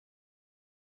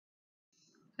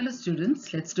Hello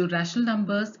students, let's do rational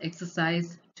numbers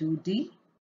exercise 2D,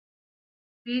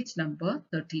 page number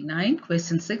 39,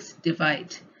 question 6,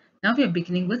 divide. Now we are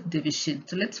beginning with division.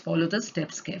 So let's follow the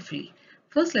steps carefully.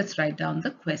 First, let's write down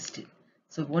the question.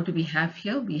 So what do we have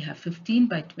here? We have 15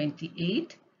 by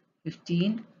 28,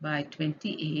 15 by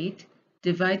 28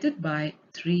 divided by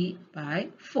 3 by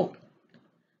 4.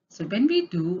 So when we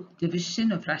do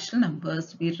division of rational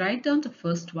numbers, we write down the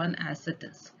first one as it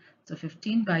is. So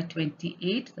 15 by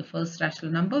 28, the first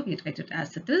rational number, we write it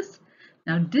as it is.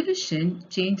 Now division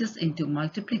changes into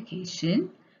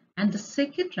multiplication, and the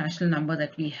second rational number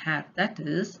that we have, that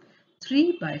is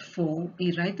 3 by 4,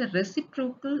 we write the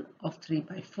reciprocal of 3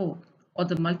 by 4, or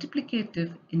the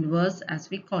multiplicative inverse as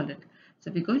we call it.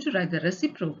 So we're going to write the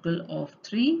reciprocal of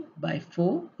 3 by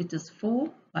 4, which is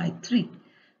 4 by 3.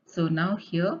 So now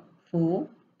here 4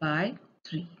 by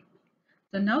 3.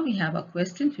 So now we have a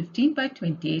question 15 by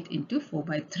 28 into 4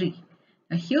 by 3.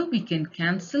 Now here we can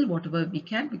cancel whatever we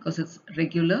can because it's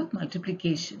regular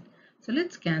multiplication. So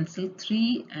let's cancel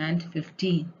 3 and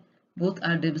 15. Both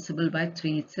are divisible by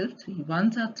 3 itself. 3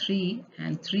 1s are 3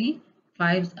 and 3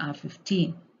 5s are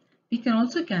 15. We can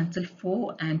also cancel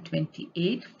 4 and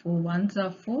 28. 4 1s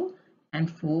are 4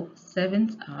 and 4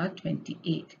 7s are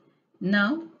 28.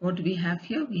 Now, what do we have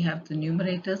here? We have the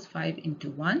numerators 5 into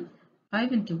 1.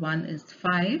 5 into 1 is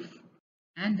 5.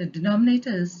 And the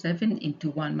denominator is 7 into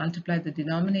 1. Multiply the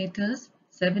denominators.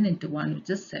 7 into 1, which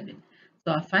is 7.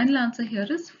 So, our final answer here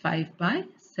is 5 by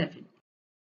 7.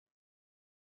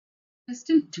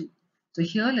 Question 2. So,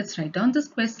 here let's write down this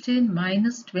question.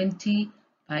 Minus 20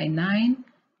 by 9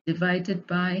 divided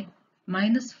by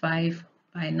minus 5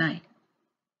 by 9.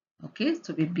 Okay,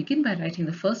 so we begin by writing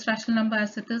the first rational number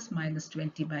as it is, minus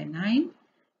 20 by 9.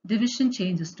 Division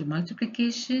changes to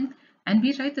multiplication, and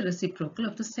we write the reciprocal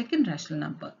of the second rational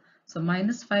number. So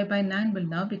minus 5 by 9 will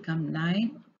now become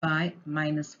 9 by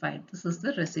minus 5. This is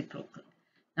the reciprocal.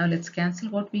 Now let's cancel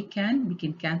what we can. We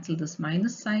can cancel this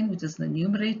minus sign, which is in the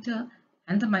numerator,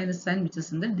 and the minus sign, which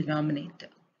is in the denominator.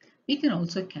 We can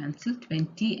also cancel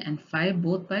 20 and 5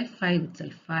 both by 5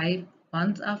 itself. 5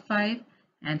 1s are 5.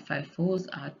 And 5 4s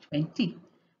are 20.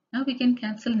 Now we can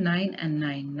cancel 9 and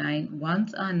 9. 9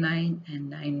 1s are 9 and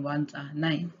 9 1s are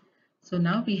 9. So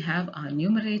now we have our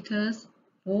numerators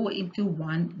 4 into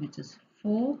 1, which is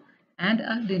 4, and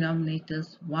our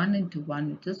denominators 1 into 1,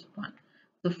 which is 1.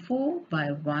 So 4 by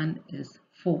 1 is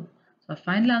 4. So our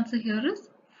final answer here is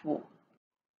 4.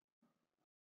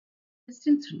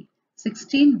 Question 3.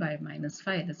 16 by minus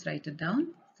 5. Let's write it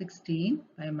down. 16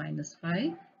 by minus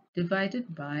 5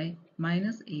 divided by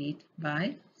minus 8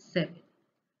 by 7.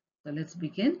 So let's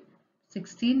begin.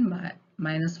 16 by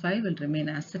minus 5 will remain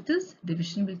as it is.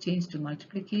 Division will change to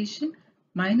multiplication.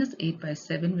 Minus 8 by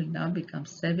 7 will now become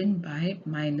 7 by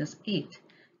minus 8.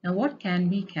 Now what can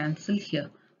we cancel here?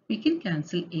 We can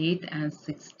cancel 8 and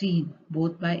 16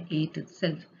 both by 8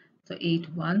 itself. So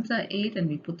 8 1s are 8 and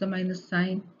we put the minus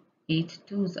sign. 8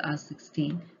 2s are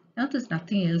 16. Now there's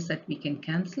nothing else that we can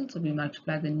cancel, so we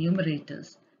multiply the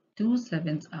numerators. 2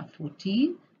 7s are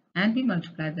 14, and we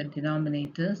multiply the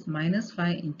denominators. Minus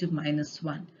 5 into minus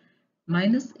 1.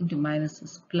 Minus into minus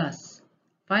is plus.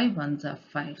 5 1s are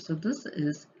 5. So this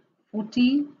is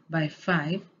 14 by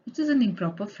 5, which is an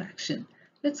improper fraction.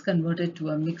 Let's convert it to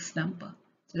a mixed number.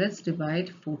 So let's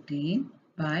divide 14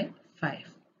 by 5.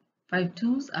 5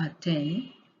 2s are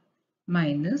 10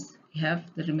 minus, we have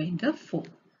the remainder 4.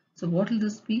 So what will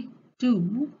this be?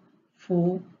 2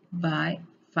 4 by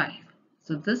 5.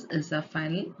 So this is our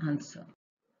final answer.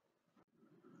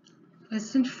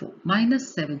 Question 4.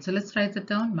 Minus 7. So let's write it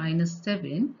down. Minus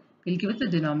 7. We'll give it the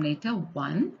denominator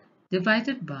 1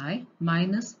 divided by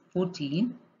minus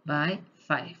 14 by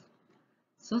 5.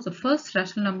 So the first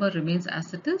rational number remains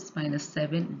as it is. Minus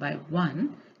 7 by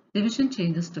 1. Division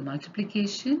changes to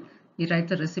multiplication. We write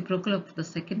the reciprocal of the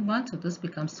second one. So this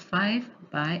becomes 5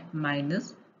 by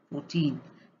minus 14.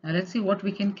 Now let's see what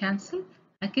we can cancel.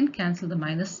 I can cancel the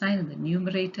minus sign in the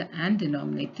numerator and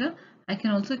denominator. I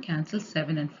can also cancel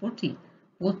 7 and 14,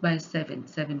 both by 7.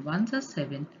 7 1s are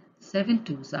 7, 7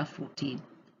 2s are 14.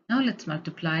 Now let's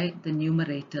multiply the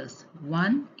numerators.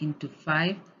 1 into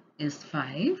 5 is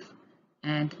 5,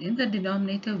 and in the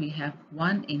denominator we have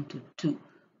 1 into 2.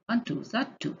 1 2s are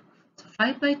 2. So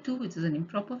 5 by 2, which is an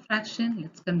improper fraction,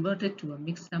 let's convert it to a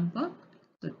mixed number.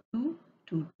 So 2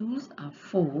 2s are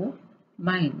 4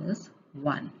 minus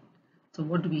 1. So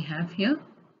what do we have here?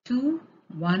 2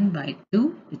 1 by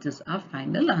 2, which is our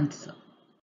final answer.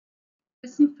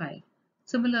 Question 5.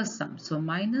 Similar sum. So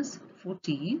minus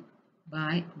 14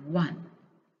 by 1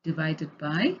 divided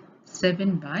by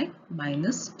 7 by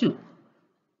minus 2.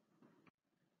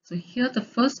 So here the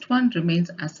first one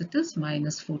remains as it is,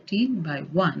 minus 14 by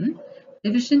 1.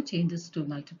 Division changes to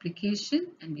multiplication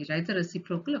and we write the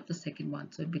reciprocal of the second one.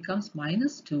 So it becomes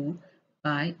minus 2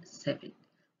 by 7.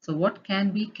 So what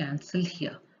can we cancel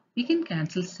here? We can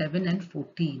cancel 7 and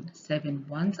 14. 7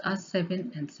 ones are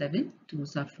 7 and 7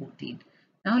 twos are 14.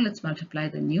 Now let's multiply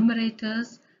the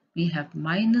numerators. We have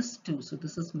minus 2. So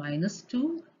this is minus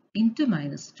 2 into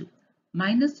minus 2.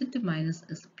 Minus into minus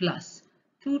is plus.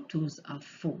 2 twos are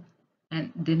 4.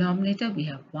 And denominator we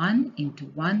have 1 into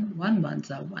 1. 1 ones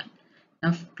are 1.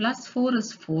 Now plus 4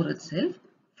 is 4 itself.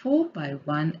 4 by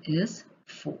 1 is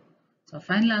 4. So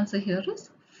final answer here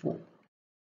is 4.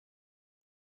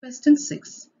 Question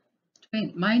 6.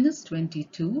 Minus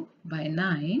 22 by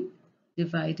 9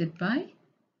 divided by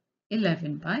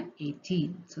 11 by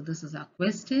 18. So this is our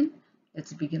question.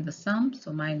 Let's begin the sum.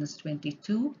 So minus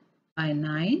 22 by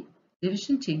 9.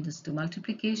 Division changes to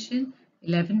multiplication.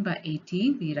 11 by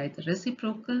 18. We write the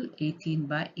reciprocal. 18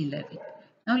 by 11.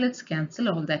 Now let's cancel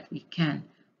all that we can.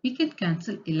 We can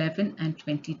cancel 11 and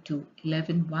 22.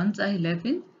 11 ones are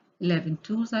 11. 11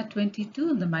 twos are 22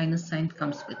 and the minus sign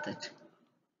comes with it.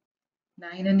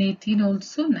 9 and 18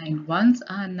 also. 9 ones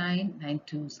are 9. 9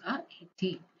 twos are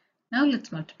 18. Now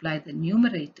let's multiply the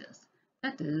numerators.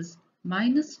 That is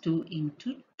minus 2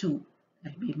 into 2.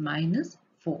 That will be minus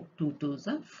 4. 2 twos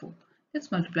are 4. Let's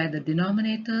multiply the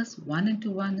denominators. 1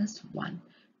 into 1 is 1.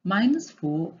 Minus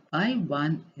 4 by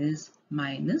 1 is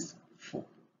minus 4.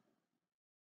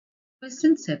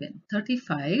 Question 7.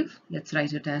 35. Let's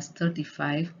write it as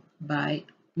 35 by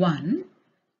 1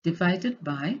 divided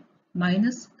by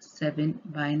minus 7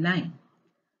 by 9.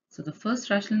 So the first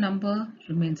rational number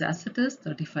remains as it is,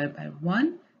 35 by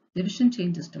 1. Division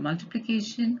changes to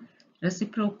multiplication.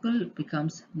 Reciprocal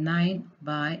becomes 9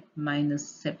 by minus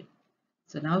 7.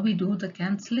 So now we do the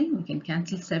cancelling. We can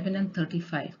cancel 7 and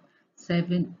 35.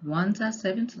 7 ones are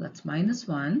 7, so that's minus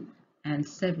 1. And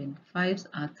 7 fives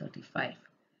are 35.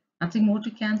 Nothing more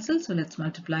to cancel, so let's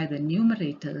multiply the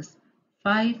numerators.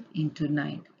 5 into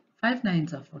 9. 5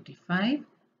 nines are 45.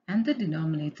 And the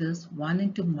denominators 1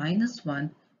 into minus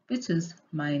 1, which is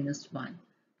minus 1.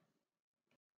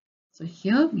 So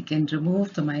here we can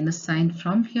remove the minus sign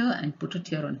from here and put it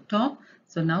here on top.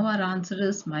 So now our answer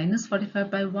is minus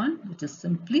 45 by 1, which is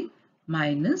simply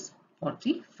minus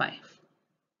 45.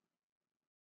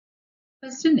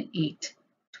 Question 8.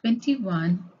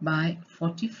 21 by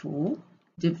 44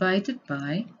 divided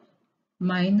by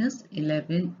minus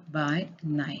 11 by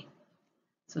 9.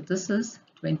 So this is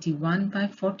 21 by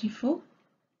 44.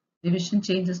 Division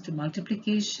changes to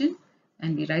multiplication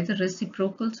and we write the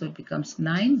reciprocal, so it becomes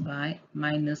 9 by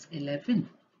minus 11.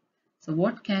 So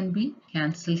what can we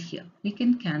cancel here? We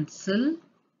can cancel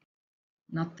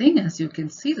nothing. As you can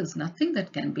see, there's nothing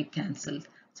that can be cancelled.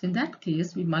 So in that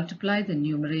case, we multiply the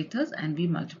numerators and we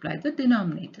multiply the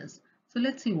denominators. So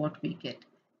let's see what we get.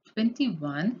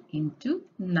 21 into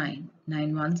 9.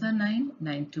 9 ones are 9,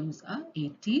 9 twos are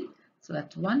 18. So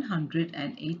that's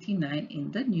 189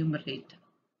 in the numerator.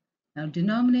 Now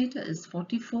denominator is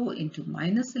 44 into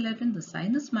minus 11. The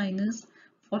sign is minus.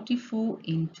 44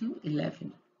 into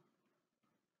 11.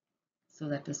 So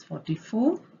that is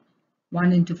 44.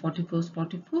 1 into 44 is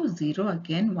 44. 0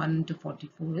 again. 1 into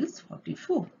 44 is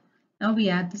 44. Now we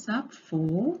add this up.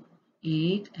 4,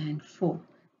 8 and 4.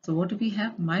 So what do we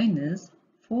have? Minus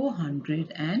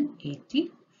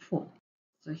 484.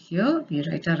 So here we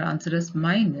write our answer as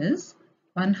minus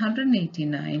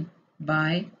 189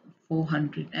 by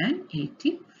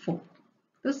 484.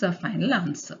 This is our final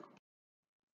answer.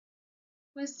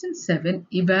 Question 7.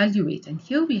 Evaluate. And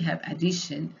here we have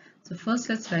addition. So first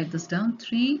let's write this down.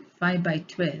 3 5 by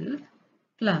 12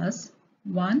 plus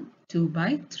 1 2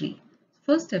 by 3.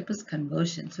 First step is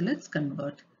conversion. So let's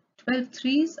convert. 12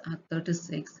 threes are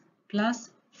 36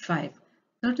 plus 5.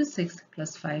 36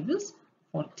 plus 5 is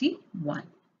 41.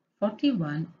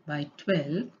 41 by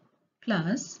 12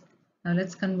 plus, now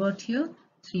let's convert here.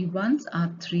 3 ones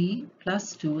are 3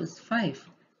 plus 2 is 5.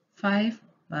 5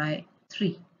 by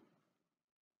 3.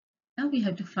 Now we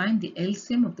have to find the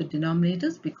LCM of the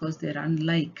denominators because they're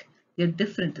unlike. They're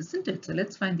different, isn't it? So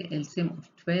let's find the LCM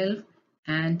of 12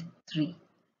 and 3.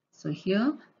 So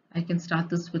here I can start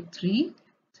this with 3.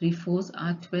 3 fours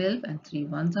are 12 and 3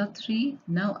 ones are 3.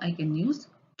 Now I can use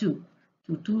 2.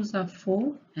 2 twos are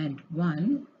 4 and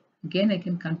 1. Again I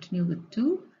can continue with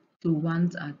 2. 2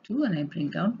 ones are 2 and I bring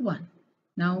down 1.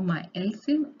 Now my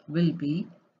LCM will be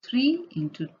 3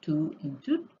 into 2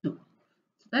 into 2.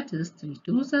 So that is 3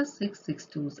 twos are 6, 6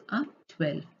 twos are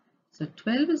 12. So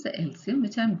 12 is the LCM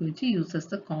which I am going to use as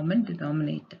the common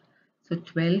denominator. So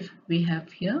 12 we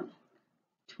have here.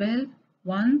 12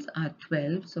 Ones are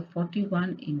 12, so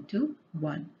 41 into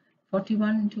 1.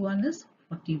 41 into 1 is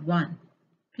 41.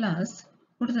 Plus,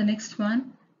 go to the next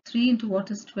one. 3 into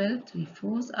what is 12? 3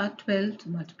 fours are 12. To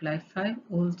multiply 5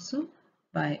 also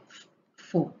by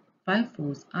 4. 5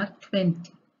 fours are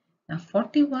 20. Now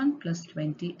 41 plus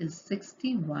 20 is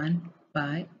 61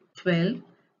 by 12,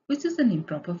 which is an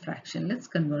improper fraction. Let's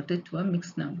convert it to a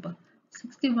mixed number.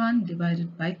 61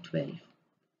 divided by 12.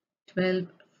 12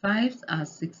 fives are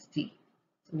 60.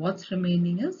 So what's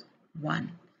remaining is 1.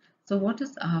 So what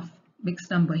is our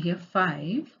mixed number here?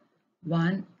 5,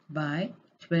 1 by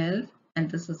 12, and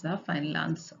this is our final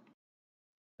answer.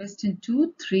 Question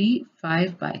 2, 3,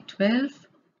 5 by 12.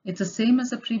 It's the same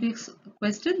as the previous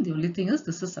question. The only thing is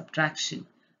this is subtraction.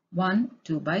 1,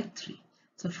 2 by 3.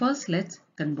 So first let's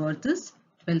convert this.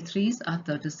 12 threes are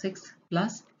 36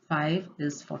 plus 5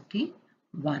 is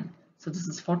 41. So this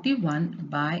is 41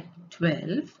 by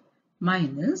 12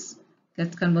 minus,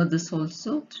 let's convert this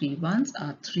also. 3 ones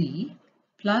are 3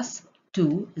 plus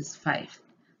 2 is 5.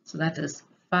 So that is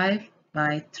 5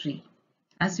 by 3.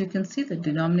 As you can see, the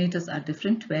denominators are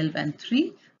different, 12 and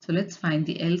 3. So let's find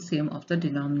the LCM of the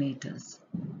denominators.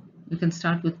 You can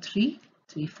start with 3.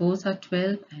 3 fours are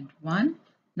 12 and 1.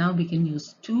 Now we can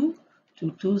use 2.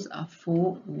 2 twos are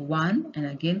 4, 1, and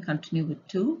again continue with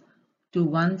 2. 2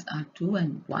 ones are 2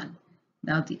 and 1.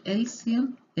 Now the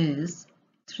LCM is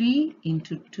 3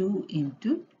 into 2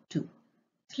 into 2.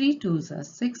 3 twos are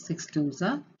 6, 6 twos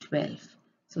are 12.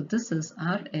 So this is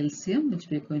our LCM, which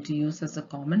we are going to use as a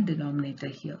common denominator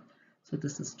here. So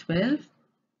this is 12.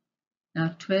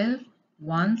 Now 12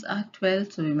 ones are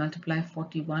 12, so we multiply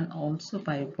 41 also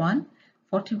by 1.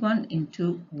 41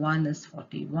 into 1 is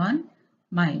 41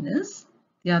 minus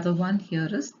the other one here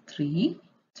is 3.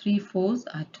 3 fours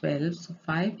are 12, so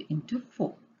 5 into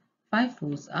 4. 5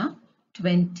 fours are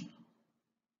 20.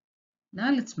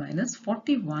 Now let's minus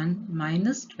 41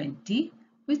 minus 20,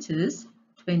 which is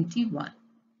 21.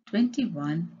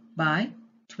 21 by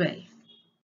 12.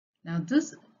 Now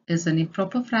this is an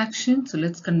improper fraction, so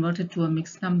let's convert it to a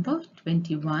mixed number.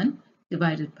 21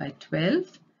 divided by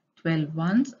 12. 12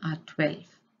 ones are 12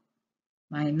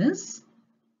 minus,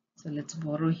 so let's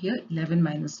borrow here, 11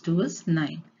 minus 2 is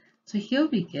 9. So here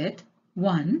we get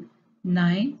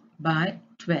 9 by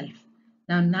 12.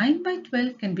 Now 9 by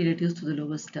 12 can be reduced to the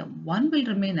lowest term. 1 will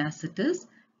remain as it is.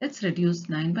 Let's reduce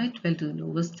 9 by 12 to the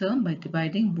lowest term by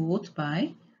dividing both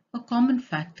by a common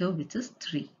factor, which is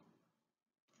 3.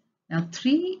 Now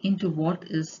 3 into what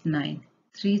is 9?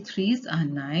 3 threes are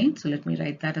 9. So let me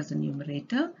write that as a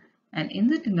numerator. And in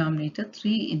the denominator,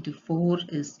 3 into 4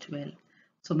 is 12.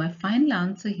 So my final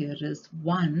answer here is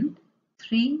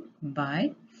 3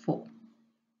 by 4.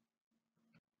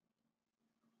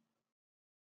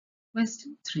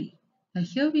 Question 3. Now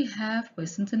here we have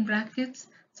questions in brackets.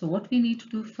 So what we need to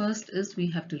do first is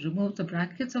we have to remove the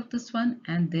brackets of this one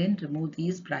and then remove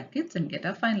these brackets and get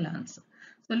our final answer.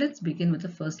 So let's begin with the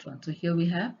first one. So here we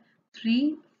have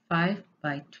 3, 5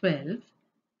 by 12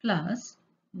 plus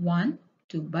 1,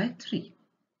 2 by 3.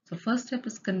 So first step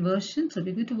is conversion. So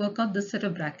we're going to work out this set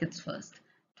of brackets first.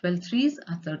 12 threes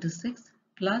are 36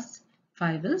 plus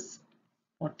 5 is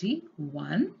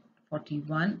 41.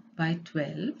 41 by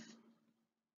 12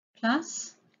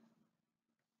 plus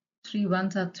 3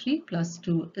 ones are 3 plus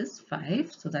 2 is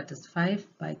 5. So that is 5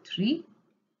 by 3.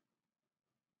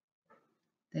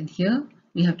 Then here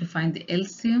we have to find the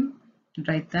LCM and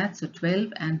write that. So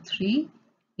 12 and 3.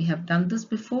 We have done this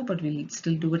before, but we'll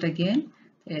still do it again.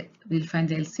 We'll find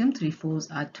the LCM. 3 fours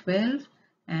are 12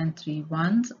 and 3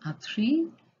 ones are 3.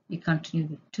 We continue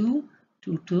with 2.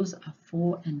 2 twos are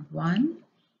 4 and 1.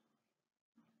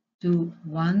 2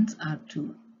 ones are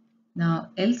 2. Now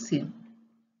LCM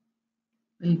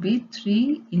will be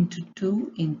 3 into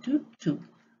 2 into 2.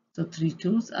 So 3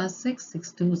 twos are 6,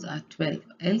 6 twos are 12.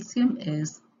 LCM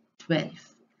is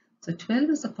 12. So 12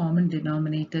 is a common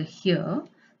denominator here.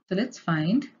 So let's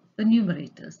find the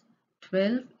numerators.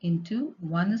 12 into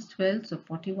 1 is 12. So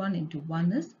 41 into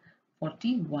 1 is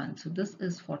 41. So this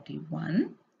is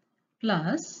 41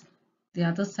 plus the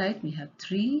other side we have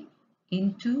 3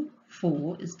 into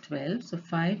 4 is 12. So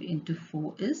 5 into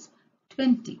 4 is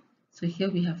 20. So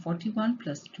here we have 41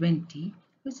 plus 20,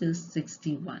 which is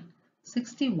 61.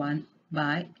 61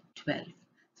 by 12.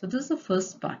 So this is the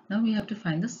first part. Now we have to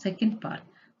find the second part.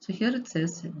 So here it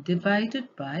says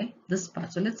divided by this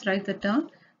part. So let's write that down.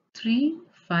 3,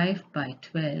 5 by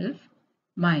 12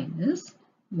 minus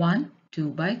 1, 2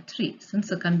 by 3. Since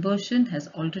the conversion has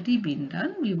already been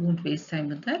done, we won't waste time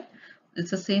with that.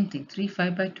 It's the same thing. 3,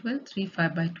 5 by 12, 3,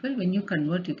 5 by 12. When you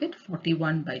convert, you get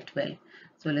 41 by 12.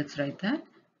 So let's write that.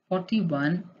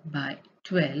 41 by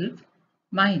 12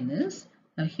 minus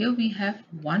Now here we have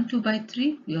 1 2 by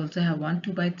 3. We also have 1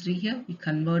 2 by 3 here. We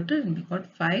converted and we got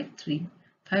 5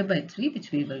 by 3,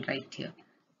 which we will write here.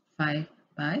 5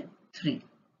 by 3.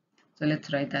 So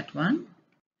let's write that one.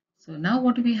 So now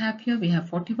what do we have here? We have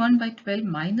 41 by 12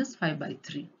 minus 5 by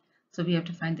 3. So we have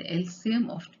to find the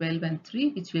LCM of 12 and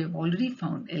 3, which we have already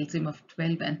found. LCM of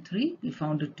 12 and 3, we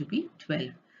found it to be 12.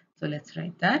 So let's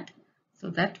write that. So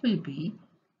that will be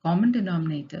common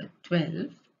denominator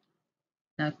 12.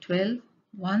 Now 12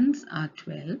 ones are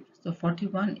 12. So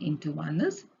 41 into 1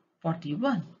 is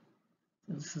 41.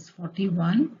 So this is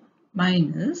 41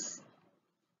 minus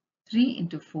 3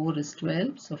 into 4 is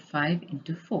 12. So 5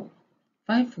 into 4.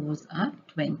 5 fours are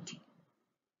 20.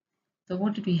 So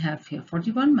what do we have here?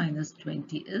 41 minus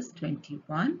 20 is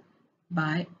 21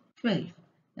 by 12.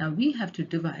 Now we have to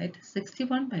divide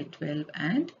 61 by 12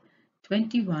 and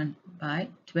 21 by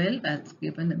 12 as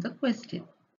given in the question.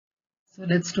 So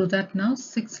let's do that now.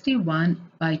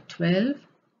 61 by 12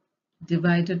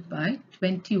 divided by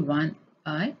 21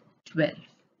 by 12.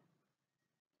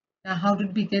 Now how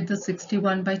did we get the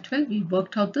 61 by 12? We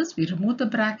worked out this. We removed the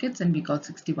brackets and we got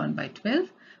 61 by 12.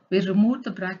 We removed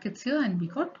the brackets here and we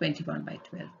got 21 by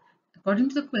 12. According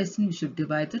to the question, we should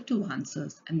divide the two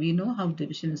answers, and we know how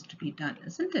division is to be done,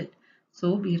 isn't it?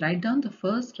 So we write down the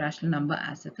first rational number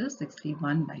as it is,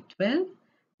 61 by 12.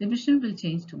 Division will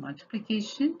change to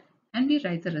multiplication and we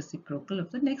write the reciprocal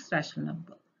of the next rational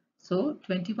number. So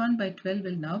 21 by 12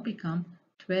 will now become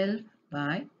 12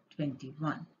 by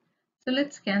 21. So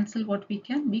let's cancel what we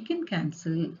can. We can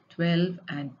cancel 12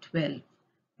 and 12.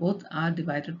 Both are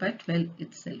divided by 12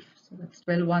 itself. So that's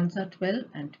 12 ones are 12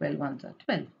 and 12 ones are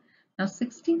 12. Now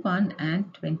 61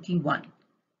 and 21.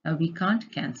 Now we can't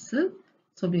cancel.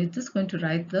 So we're just going to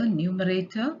write the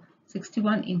numerator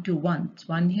 61 into 1. It's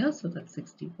 1 here, so that's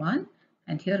 61.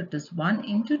 And here it is 1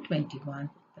 into 21.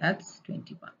 That's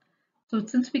 21. So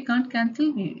since we can't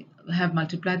cancel, we have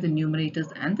multiplied the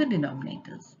numerators and the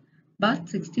denominators. But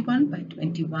 61 by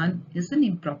 21 is an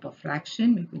improper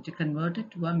fraction. We're going to convert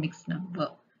it to a mixed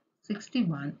number.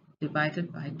 61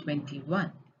 divided by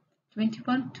 21.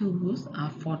 21 twos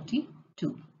are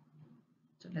 42.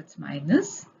 So let's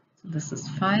minus. So this is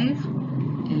 5,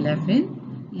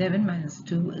 11. 11 minus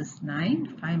 2 is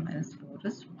 9. 5 minus 4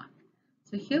 is 1.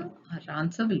 So here our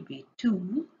answer will be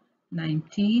 2,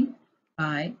 19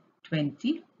 by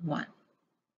 21.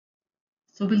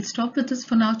 So we'll stop with this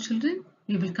for now, children.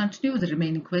 We will continue with the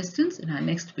remaining questions in our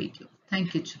next video.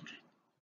 Thank you, children.